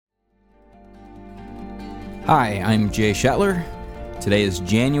Hi, I'm Jay Shetler. Today is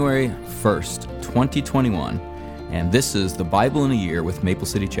January 1st, 2021, and this is the Bible in a Year with Maple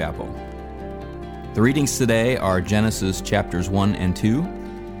City Chapel. The readings today are Genesis chapters 1 and 2,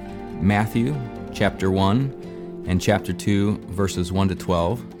 Matthew chapter 1 and chapter 2, verses 1 to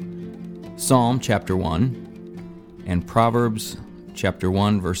 12, Psalm chapter 1, and Proverbs chapter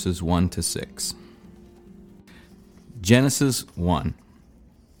 1, verses 1 to 6. Genesis 1.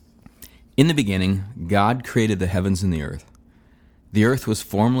 In the beginning, God created the heavens and the earth. The earth was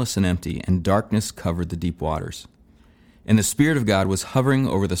formless and empty, and darkness covered the deep waters. And the Spirit of God was hovering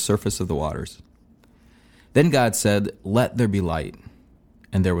over the surface of the waters. Then God said, "Let there be light."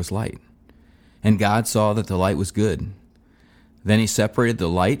 And there was light. And God saw that the light was good. Then he separated the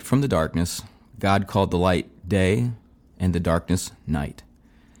light from the darkness. God called the light day, and the darkness night.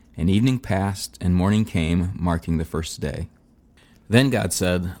 And evening passed, and morning came, marking the first day. Then God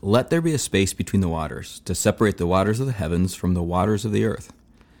said, "Let there be a space between the waters, to separate the waters of the heavens from the waters of the earth."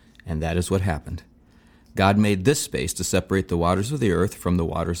 And that is what happened. God made this space to separate the waters of the earth from the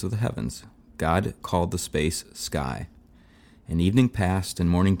waters of the heavens. God called the space sky. And evening passed, and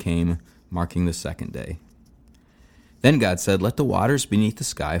morning came, marking the second day. Then God said, "Let the waters beneath the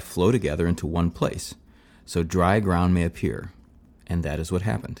sky flow together into one place, so dry ground may appear." And that is what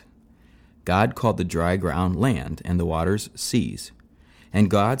happened. God called the dry ground land, and the waters seas. And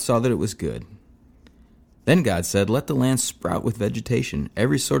God saw that it was good. Then God said, "Let the land sprout with vegetation,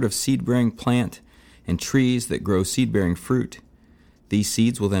 every sort of seed-bearing plant, and trees that grow seed-bearing fruit. These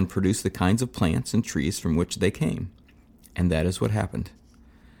seeds will then produce the kinds of plants and trees from which they came." And that is what happened.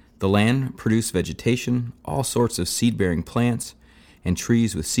 The land produced vegetation, all sorts of seed-bearing plants, and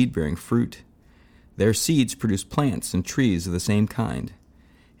trees with seed-bearing fruit. Their seeds produced plants and trees of the same kind.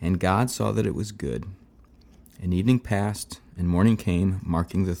 And God saw that it was good. And evening passed, and morning came,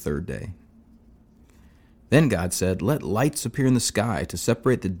 marking the third day. Then God said, "Let lights appear in the sky to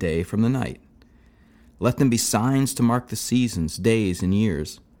separate the day from the night. Let them be signs to mark the seasons, days, and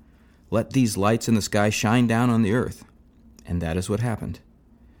years. Let these lights in the sky shine down on the earth." And that is what happened.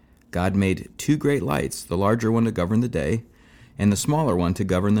 God made two great lights, the larger one to govern the day, and the smaller one to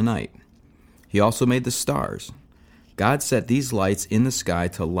govern the night. He also made the stars. God set these lights in the sky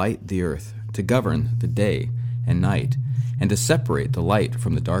to light the earth, to govern the day and night, and to separate the light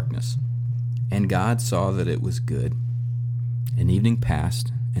from the darkness. And God saw that it was good. And evening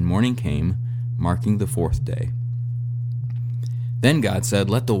passed, and morning came, marking the fourth day. Then God said,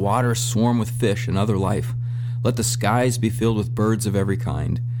 "Let the waters swarm with fish and other life. Let the skies be filled with birds of every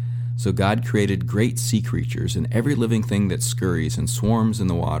kind." So God created great sea creatures and every living thing that scurries and swarms in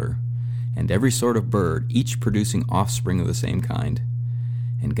the water, and every sort of bird, each producing offspring of the same kind.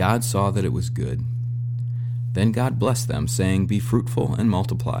 And God saw that it was good. Then God blessed them, saying, "Be fruitful and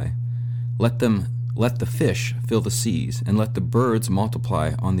multiply. Let the fish fill the seas, and let the birds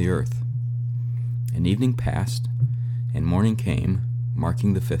multiply on the earth." And evening passed, and morning came,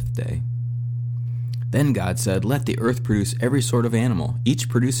 marking the fifth day. Then God said, "Let the earth produce every sort of animal, each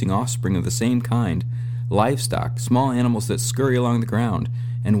producing offspring of the same kind, livestock, small animals that scurry along the ground,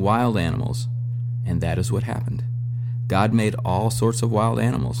 and wild animals." And that is what happened. God made all sorts of wild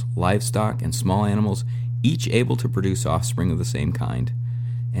animals, livestock, and small animals, each able to produce offspring of the same kind.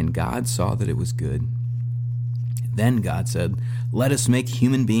 And God saw that it was good. Then God said, "Let us make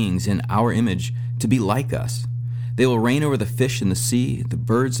human beings in our image, to be like us. They will reign over the fish in the sea, the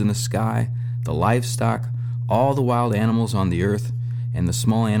birds in the sky, the livestock, all the wild animals on the earth, and the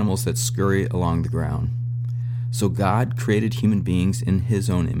small animals that scurry along the ground." So God created human beings in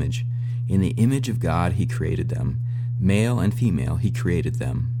his own image. In the image of God he created them. Male and female he created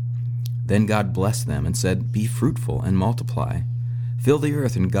them. Then God blessed them and said, "Be fruitful and multiply. Fill the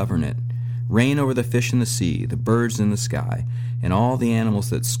earth and govern it. Reign over the fish in the sea, the birds in the sky, and all the animals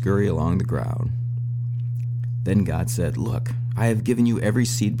that scurry along the ground." Then God said, "Look, I have given you every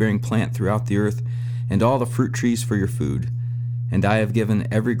seed-bearing plant throughout the earth, and all the fruit trees for your food. And I have given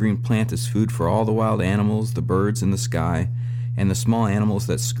every green plant as food for all the wild animals, the birds in the sky, and the small animals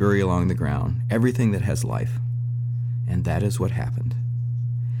that scurry along the ground, everything that has life." And that is what happened.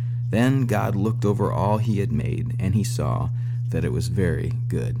 Then God looked over all he had made, and he saw that it was very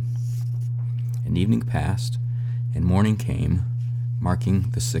good. And evening passed, and morning came,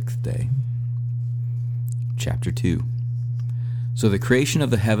 marking the sixth day. Chapter 2. So the creation of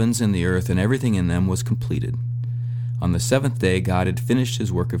the heavens and the earth and everything in them was completed. On the seventh day God had finished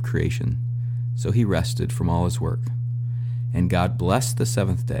his work of creation, so he rested from all his work. And God blessed the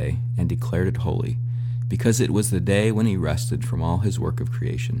seventh day and declared it holy, because it was the day when he rested from all his work of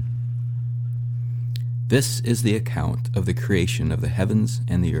creation. This is the account of the creation of the heavens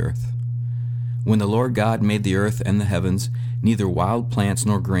and the earth. When the Lord God made the earth and the heavens, neither wild plants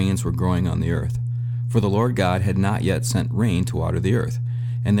nor grains were growing on the earth, for the Lord God had not yet sent rain to water the earth,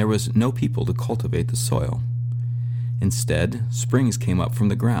 and there was no people to cultivate the soil. Instead, springs came up from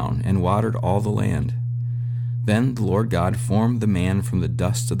the ground and watered all the land. Then the Lord God formed the man from the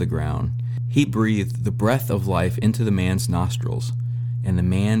dust of the ground. He breathed the breath of life into the man's nostrils, and the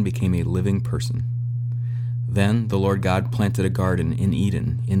man became a living person. Then the Lord God planted a garden in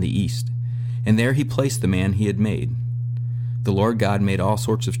Eden in the east, and there he placed the man he had made. The Lord God made all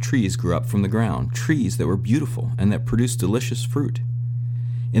sorts of trees grow up from the ground, trees that were beautiful and that produced delicious fruit.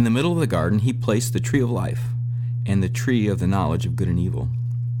 In the middle of the garden he placed the tree of life and the tree of the knowledge of good and evil.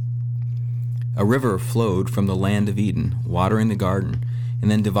 A river flowed from the land of Eden, watering the garden,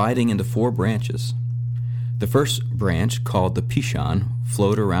 and then dividing into 4 branches. The first branch, called the Pishon,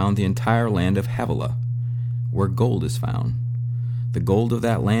 flowed around the entire land of Havilah, where gold is found. The gold of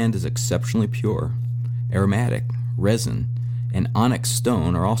that land is exceptionally pure. Aromatic, resin, and onyx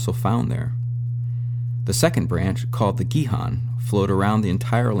stone are also found there. The second branch, called the Gihon, flowed around the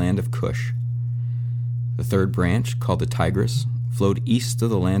entire land of Cush. The third branch, called the Tigris, flowed east of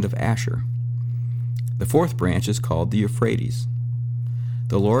the land of Asher. The fourth branch is called the Euphrates.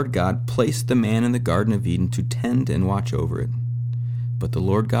 The Lord God placed the man in the Garden of Eden to tend and watch over it. But the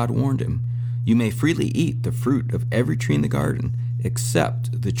Lord God warned him, "You may freely eat the fruit of every tree in the garden,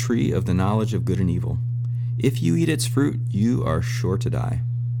 except the tree of the knowledge of good and evil. If you eat its fruit, you are sure to die."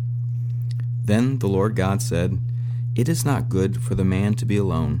 Then the Lord God said, "It is not good for the man to be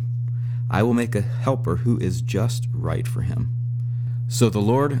alone. I will make a helper who is just right for him." So the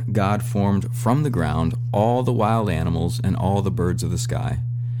Lord God formed from the ground all the wild animals and all the birds of the sky.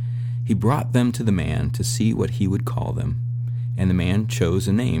 He brought them to the man to see what he would call them, and the man chose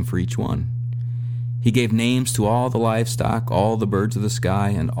a name for each one. He gave names to all the livestock, all the birds of the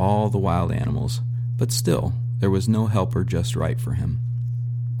sky, and all the wild animals, but still there was no helper just right for him.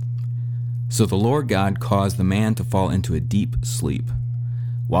 So the Lord God caused the man to fall into a deep sleep.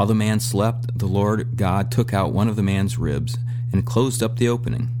 While the man slept, the Lord God took out one of the man's ribs and closed up the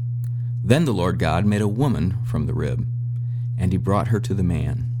opening. Then the Lord God made a woman from the rib, and he brought her to the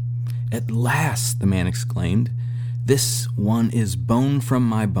man. "At last," the man exclaimed, "this one is bone from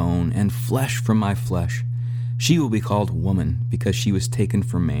my bone and flesh from my flesh. She will be called woman, because she was taken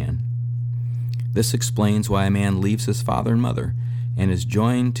from man." This explains why a man leaves his father and mother and is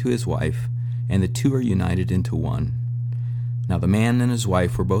joined to his wife, and the two are united into one. Now the man and his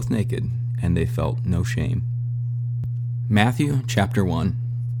wife were both naked, and they felt no shame. Matthew chapter 1.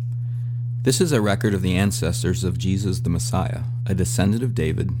 This is a record of the ancestors of Jesus the Messiah, a descendant of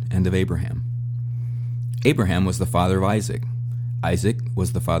David and of Abraham. Abraham was the father of Isaac. Isaac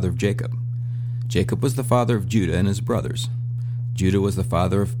was the father of Jacob. Jacob was the father of Judah and his brothers. Judah was the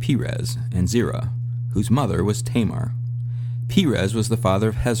father of Perez and Zerah, whose mother was Tamar. Perez was the father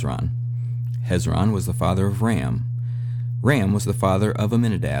of Hezron. Hezron was the father of Ram. Ram was the father of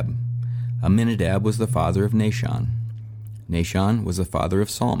Amminadab. Amminadab was the father of Nahshon. Nahshon was the father of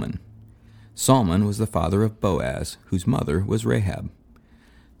Salmon. Salmon was the father of Boaz, whose mother was Rahab.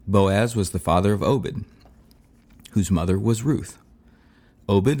 Boaz was the father of Obed, whose mother was Ruth.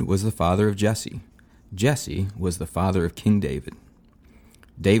 Obed was the father of Jesse. Jesse was the father of King David.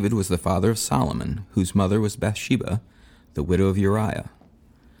 David was the father of Solomon, whose mother was Bathsheba, the widow of Uriah.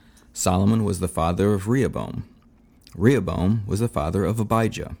 Solomon was the father of Rehoboam. Rehoboam was the father of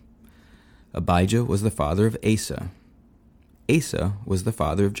Abijah. Abijah was the father of Asa. Asa was the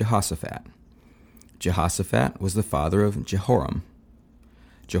father of Jehoshaphat. Jehoshaphat was the father of Jehoram.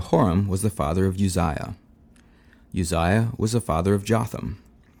 Jehoram was the father of Uzziah. Uzziah was the father of Jotham.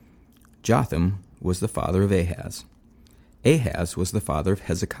 Jotham was the father of Ahaz. Ahaz was the father of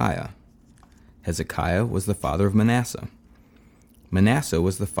Hezekiah. Hezekiah was the father of Manasseh. Manasseh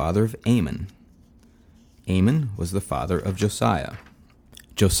was the father of Amon. Amon was the father of Josiah.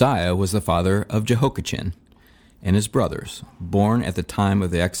 Josiah was the father of Jehoiachin and his brothers, born at the time of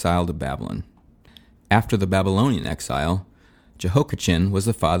the exile to Babylon. After the Babylonian exile, Jehoiachin was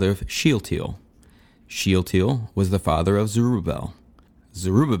the father of Shealtiel. Shealtiel was the father of Zerubbabel.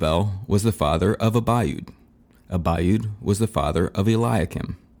 Zerubbabel was the father of Abiud. Abiud was the father of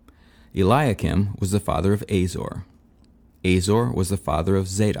Eliakim. Eliakim was the father of Azor. Azor was the father of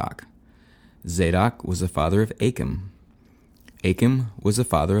Zadok. Zadok was the father of Achim. Achim was the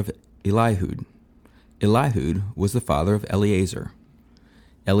father of Elihud. Elihud was the father of Eleazar.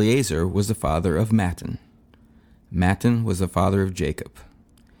 Eleazar was the father of Mattan. Mattan was the father of Jacob.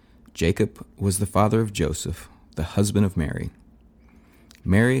 Jacob was the father of Joseph, the husband of Mary.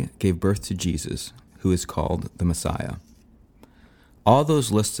 Mary gave birth to Jesus, who is called the Messiah. All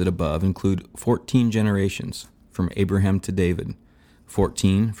those listed above include 14 generations, from Abraham to David,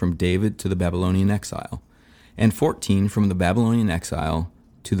 14 from David to the Babylonian exile, and 14 from the Babylonian exile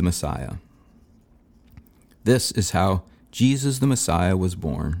to the Messiah. This is how Jesus the Messiah was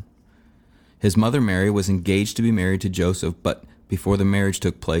born. His mother Mary was engaged to be married to Joseph, but before the marriage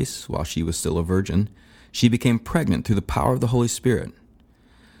took place, while she was still a virgin, she became pregnant through the power of the Holy Spirit.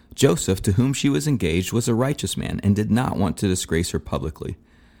 Joseph, to whom she was engaged, was a righteous man and did not want to disgrace her publicly,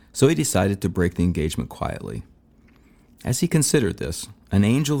 so he decided to break the engagement quietly. As he considered this, an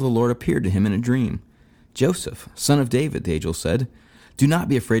angel of the Lord appeared to him in a dream. "Joseph, son of David," the angel said, "do not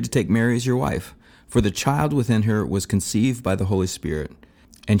be afraid to take Mary as your wife, for the child within her was conceived by the Holy Spirit.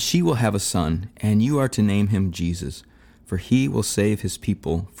 And she will have a son, and you are to name him Jesus, for he will save his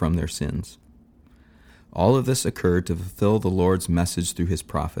people from their sins." All of this occurred to fulfill the Lord's message through his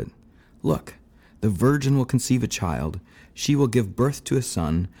prophet. "Look, the virgin will conceive a child. She will give birth to a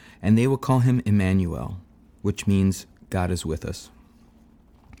son, and they will call him Emmanuel," which means God is with us.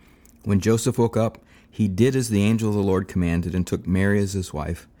 When Joseph woke up, he did as the angel of the Lord commanded and took Mary as his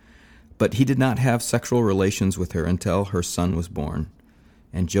wife. But he did not have sexual relations with her until her son was born,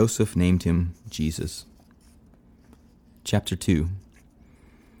 and Joseph named him Jesus. Chapter 2.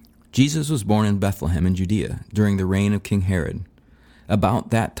 Jesus was born in Bethlehem in Judea during the reign of King Herod. About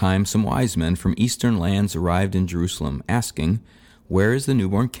that time some wise men from eastern lands arrived in Jerusalem, asking, "Where is the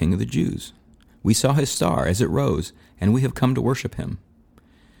newborn King of the Jews? We saw his star as it rose, and we have come to worship him."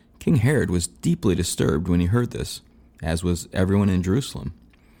 King Herod was deeply disturbed when he heard this, as was everyone in Jerusalem.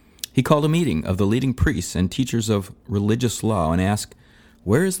 He called a meeting of the leading priests and teachers of religious law and asked,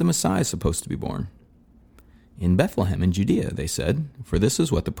 "Where is the Messiah supposed to be born?" "In Bethlehem in Judea," they said, "for this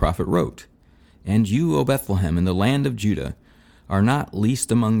is what the prophet wrote. And you, O Bethlehem, in the land of Judah, are not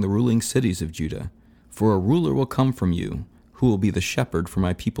least among the ruling cities of Judah, for a ruler will come from you, who will be the shepherd for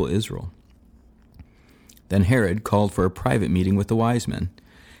my people Israel." Then Herod called for a private meeting with the wise men,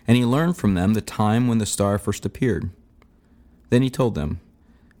 and he learned from them the time when the star first appeared. Then he told them,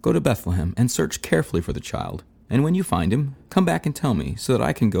 "Go to Bethlehem and search carefully for the child, and when you find him, come back and tell me, so that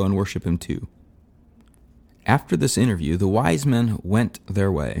I can go and worship him too." After this interview, the wise men went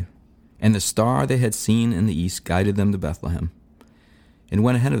their way, and the star they had seen in the east guided them to Bethlehem, and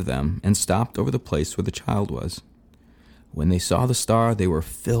went ahead of them and stopped over the place where the child was. When they saw the star, they were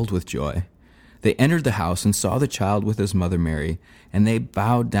filled with joy. They entered the house and saw the child with his mother Mary, and they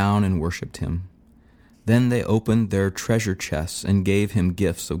bowed down and worshipped him. Then they opened their treasure chests and gave him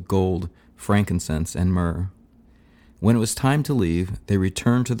gifts of gold, frankincense, and myrrh. When it was time to leave, they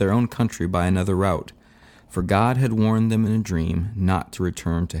returned to their own country by another route, for God had warned them in a dream not to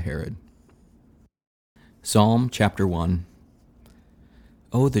return to Herod. Psalm chapter 1.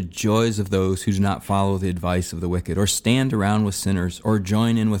 Oh, the joys of those who do not follow the advice of the wicked, or stand around with sinners, or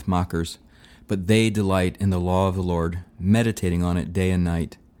join in with mockers, but they delight in the law of the Lord, meditating on it day and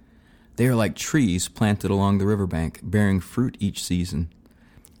night. They are like trees planted along the riverbank, bearing fruit each season.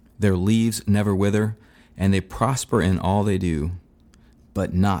 Their leaves never wither, and they prosper in all they do.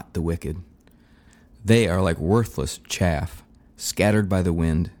 But not the wicked. They are like worthless chaff, scattered by the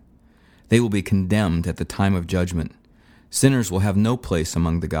wind. They will be condemned at the time of judgment. Sinners will have no place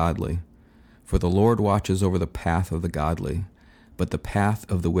among the godly. For the Lord watches over the path of the godly, but the path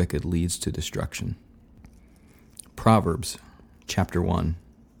of the wicked leads to destruction. Proverbs chapter 1.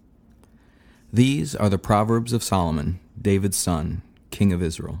 These are the Proverbs of Solomon, David's son, king of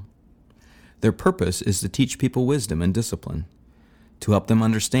Israel. Their purpose is to teach people wisdom and discipline, to help them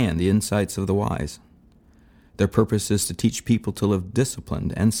understand the insights of the wise. Their purpose is to teach people to live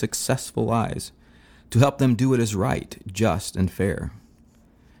disciplined and successful lives, to help them do what is right, just, and fair.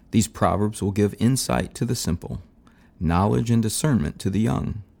 These proverbs will give insight to the simple, knowledge and discernment to the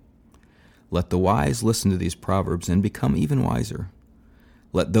young. Let the wise listen to these proverbs and become even wiser.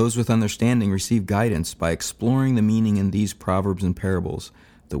 Let those with understanding receive guidance by exploring the meaning in these proverbs and parables,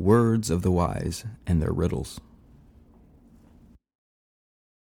 the words of the wise and their riddles.